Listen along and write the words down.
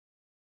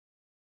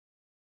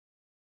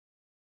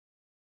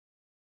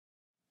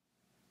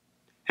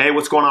Hey,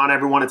 what's going on,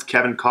 everyone? It's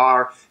Kevin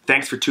Carr.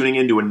 Thanks for tuning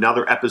in to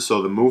another episode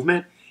of The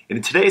Movement. And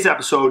in today's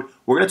episode,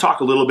 we're going to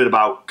talk a little bit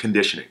about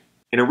conditioning.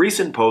 In a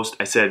recent post,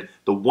 I said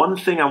the one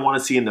thing I want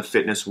to see in the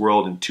fitness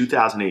world in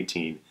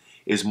 2018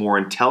 is more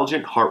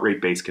intelligent heart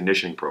rate-based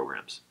conditioning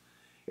programs.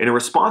 In a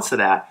response to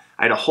that,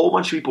 I had a whole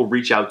bunch of people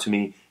reach out to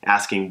me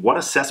asking what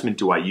assessment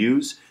do I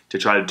use to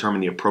try to determine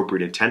the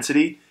appropriate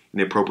intensity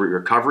and the appropriate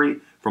recovery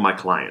for my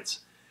clients.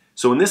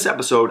 So in this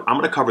episode, I'm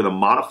going to cover the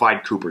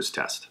modified Cooper's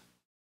test.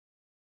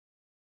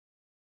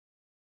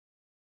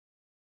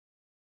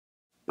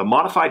 The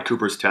modified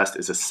Cooper's test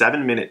is a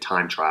 7-minute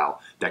time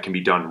trial that can be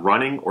done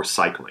running or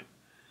cycling.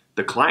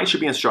 The client should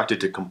be instructed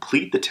to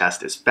complete the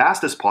test as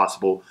fast as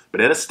possible,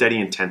 but at a steady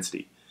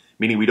intensity,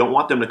 meaning we don't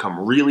want them to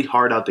come really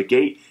hard out the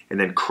gate and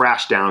then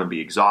crash down and be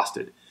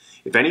exhausted.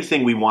 If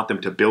anything, we want them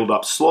to build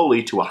up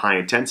slowly to a high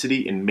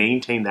intensity and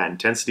maintain that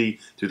intensity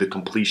through the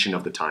completion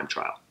of the time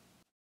trial.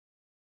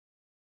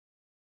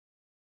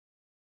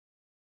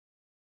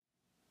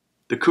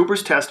 The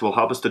Cooper's test will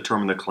help us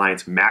determine the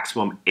client's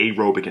maximum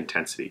aerobic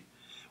intensity.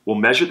 We'll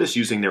measure this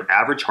using their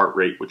average heart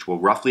rate, which will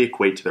roughly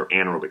equate to their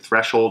anaerobic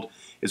threshold,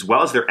 as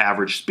well as their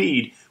average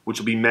speed, which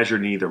will be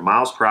measured in either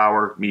miles per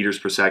hour, meters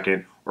per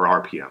second, or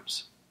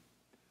RPMs.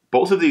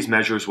 Both of these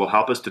measures will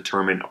help us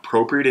determine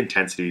appropriate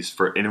intensities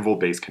for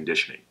interval-based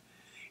conditioning.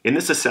 In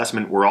this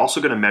assessment, we're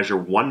also going to measure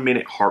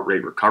 1-minute heart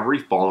rate recovery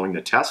following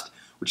the test,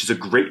 which is a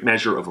great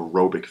measure of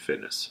aerobic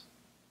fitness.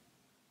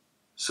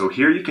 So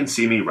here you can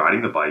see me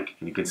riding the bike,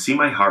 and you can see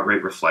my heart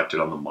rate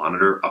reflected on the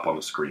monitor up on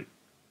the screen.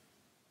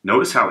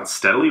 Notice how it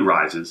steadily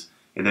rises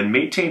and then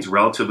maintains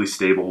relatively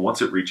stable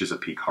once it reaches a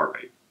peak heart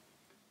rate.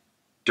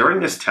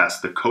 During this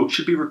test, the coach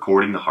should be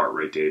recording the heart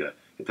rate data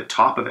at the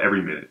top of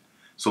every minute,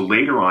 so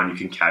later on you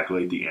can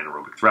calculate the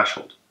anaerobic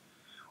threshold.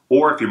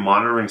 Or if your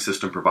monitoring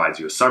system provides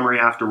you a summary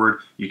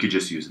afterward, you could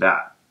just use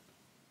that.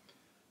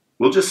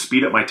 We'll just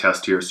speed up my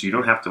test here so you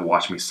don't have to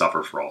watch me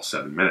suffer for all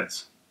 7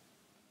 minutes.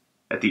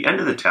 At the end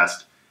of the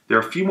test, there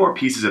are a few more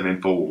pieces of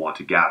info we'll want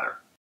to gather.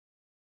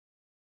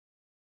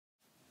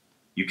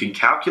 You can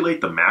calculate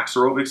the max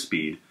aerobic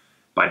speed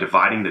by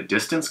dividing the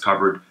distance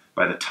covered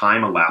by the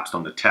time elapsed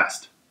on the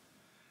test.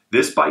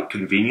 This bike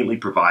conveniently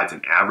provides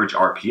an average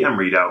RPM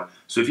readout,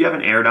 so if you have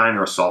an Airdyne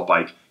or assault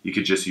bike, you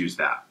could just use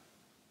that.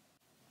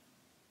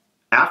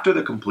 After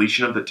the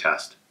completion of the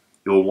test,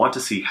 you will want to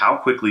see how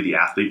quickly the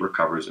athlete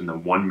recovers in the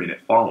 1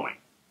 minute following.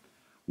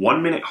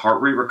 1-minute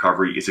heart rate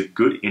recovery is a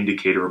good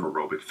indicator of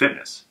aerobic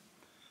fitness.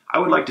 I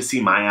would like to see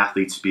my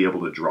athletes be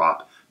able to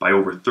drop by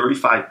over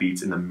 35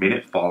 beats in the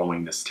minute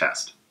following this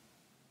test.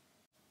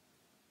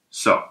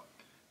 So,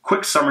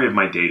 quick summary of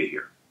my data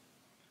here.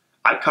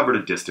 I covered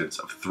a distance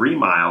of 3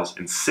 miles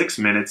in 6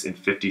 minutes and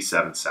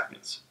 57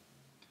 seconds.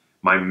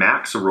 My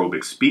max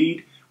aerobic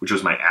speed, which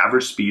was my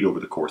average speed over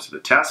the course of the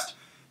test,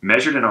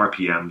 measured in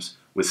RPMs,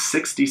 was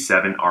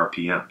 67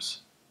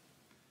 RPMs.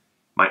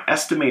 My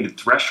estimated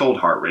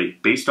threshold heart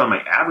rate, based on my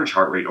average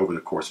heart rate over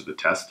the course of the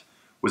test,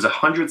 was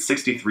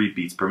 163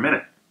 beats per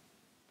minute.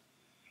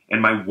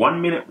 And my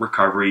 1-minute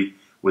recovery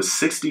was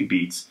 60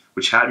 beats,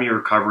 which had me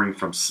recovering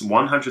from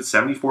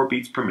 174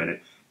 beats per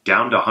minute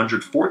down to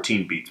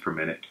 114 beats per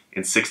minute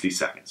in 60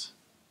 seconds.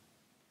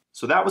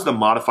 So that was the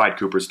modified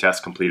Cooper's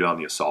test completed on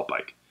the assault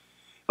bike.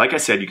 Like I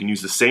said, you can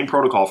use the same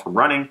protocol for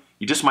running,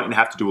 you just might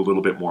have to do a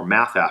little bit more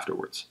math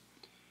afterwards.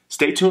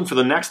 Stay tuned for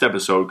the next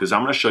episode because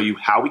I'm going to show you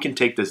how we can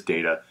take this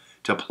data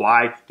to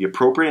apply the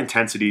appropriate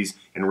intensities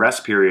and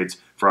rest periods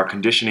for our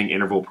conditioning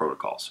interval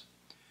protocols.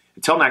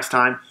 Until next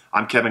time,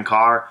 I'm Kevin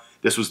Carr.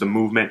 This was The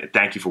Movement, and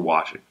thank you for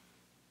watching.